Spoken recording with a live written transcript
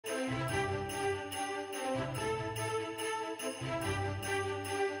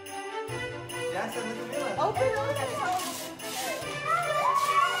Jaxon, look at Mila. Open it.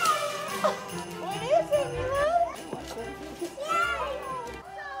 What is it, Mila?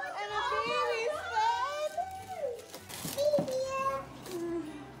 And a baby's bed.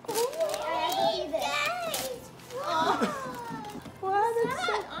 Wow, that's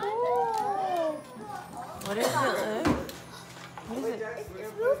so cool. What is it, Luke? What is it?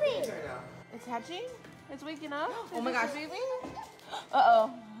 It's moving. It's hatching? It's waking up? Oh my gosh. Baby? Uh-oh.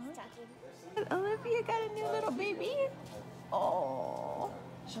 Olivia got a new little baby. Oh.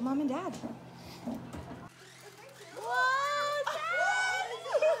 Show mom and dad. Whoa, Jax!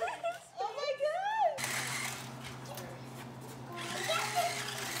 Oh my god!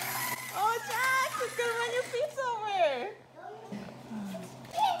 Oh, Jax, it's gonna run your feet somewhere.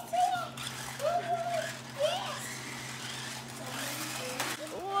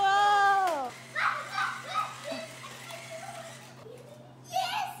 Whoa!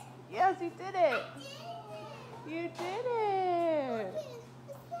 Yes, you did it. You did it.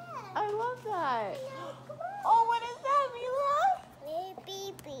 I love that. Oh, what is that, Mila?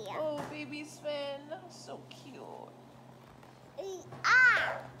 Baby. Oh, baby Sven. So cute.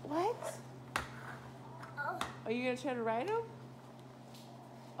 Ah! What? Oh. Are you going to try to ride him?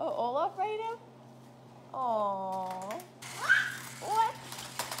 Oh, Olaf ride him? Aww. What?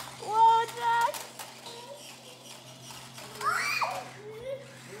 Whoa, Jax.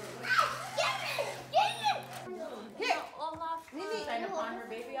 Trying to pawn her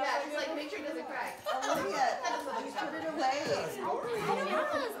baby off. Yeah, just like make sure it doesn't cry. Olivia, just put it away.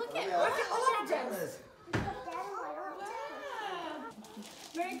 Look at Jaxon.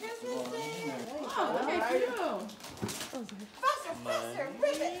 Merry Christmas, baby. Wow, look at you. Faster,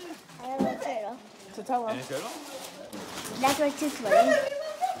 ribbit. I have a turtle. So tell him. That's what she's wearing.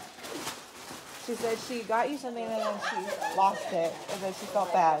 She said she got you something and then she lost it, and then she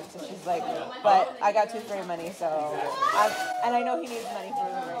felt bad. So she's like, but I got tooth fairy money, so and I know he needs money for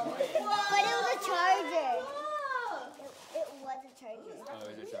the ring. But it was a charger. It was a charger. Oh,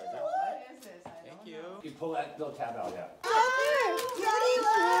 is it charger? Thank you. You pull that little tab out, yeah.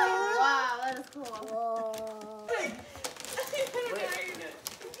 Wow, that is cool. Whoa.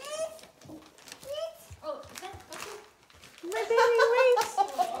 Oh, is that okay? My baby waits.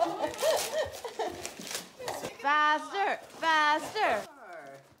 Faster, faster.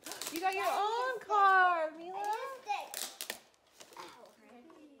 You got your own car, Mila.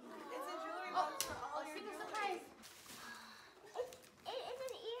 Secret surprise. It's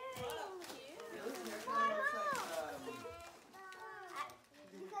an earring.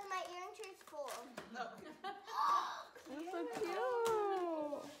 Because my earring is full. That's so cute.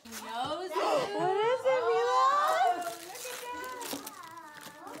 Nose. What is it, Mila?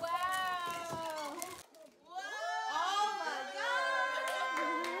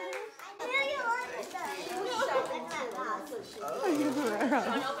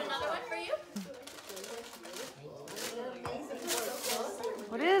 Want to open another one for you?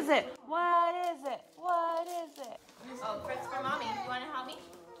 What is it? What is it? What is it? Oh, Fritz for mommy. You want to help me?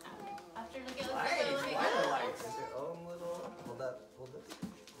 After look at It's your own little. Hold up. Hold this.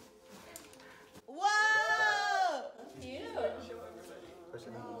 Whoa! Cute. Push it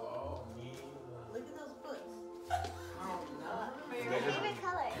in. Look at those books. My favorite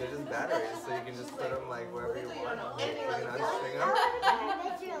color. They're just batteries, so you can just put them like wherever you want. You can unstring them.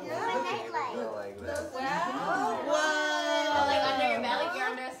 My necklace. Go like this. Oh, like under your belly, you're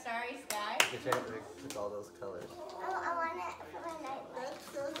under a starry sky. You can change it with all those colors. I want it for my necklace.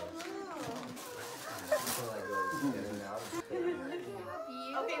 So like goes in and out.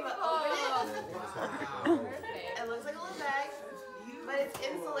 Okay, but open it. It looks like a little bag, but it's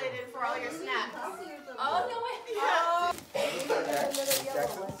insulated for all your snacks. Oh, no way. Yeah.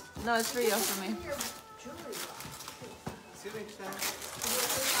 Jaxon? No, it's for you, for me. Excuse me, Jaxon.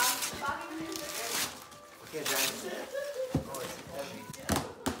 Okay, Jaxon. Oh, it's heavy.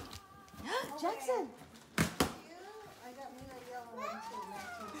 Jaxon. I got me a yellow one too.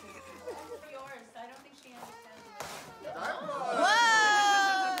 Yours. I don't think she understands. Whoa!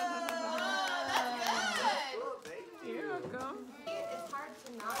 You're welcome. It's hard to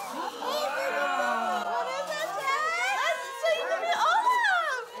not. What is that, Jax? So you give me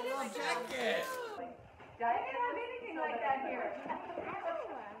Olaf! Jacket. I didn't have anything like that here.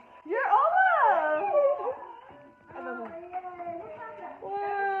 You're Olaf! I love him. Whoa,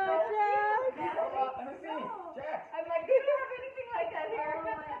 Jax! I'm like, did you have anything like that here? Oh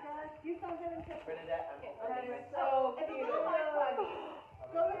my gosh, you sound good in picture. That is so cute.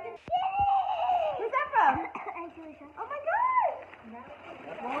 Where's that from? Oh my god!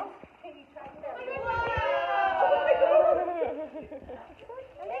 Whoa!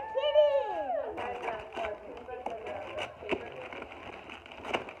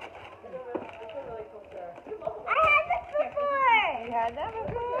 had that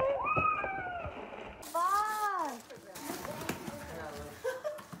before? Fun.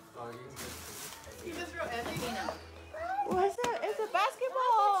 You just wrote everything out. What's it? It's a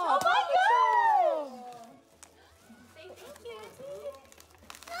basketball. Oh my God! Say thank you.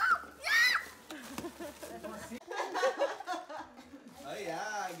 Oh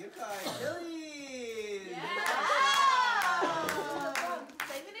yeah, gift card. Chili's. Yeah.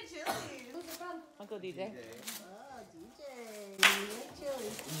 Save it at Chili's. Uncle DJ.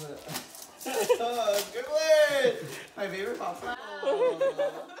 Oh, good word. My favorite popsicle.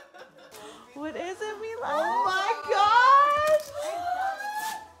 What is it, Mila? Oh my gosh!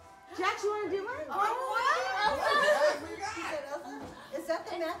 Jax, you want to do one? Oh, what? Is that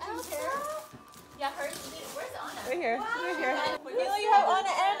the matching chair? Yeah, hers. Where's Anna? Right here. Right here. Mila, you have Anna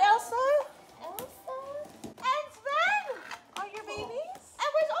and Elsa? Elsa? And Sven? Are your babies? And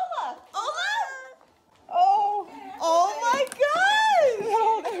where's Ola? Ola? Oh. Oh my God!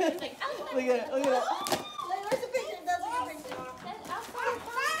 It's like, Elsa. Look at it. Look at it. Where's the picture? That's a good picture. That's Elsa.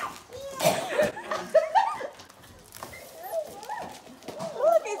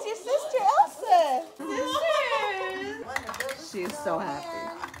 Look, it's your sister Elsa. Sisters. She's so happy.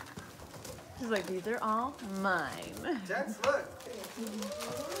 She's like, these are all mine. Jax, look.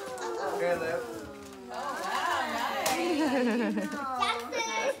 Here, Liv.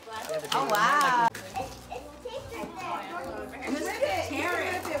 Oh wow.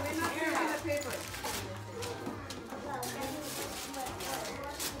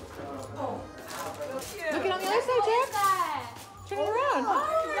 Look it on the other side, Jack. Turn it around.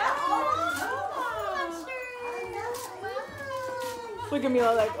 Look at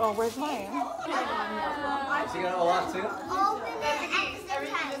Mila like, oh, where's mine? She got a lot too? Open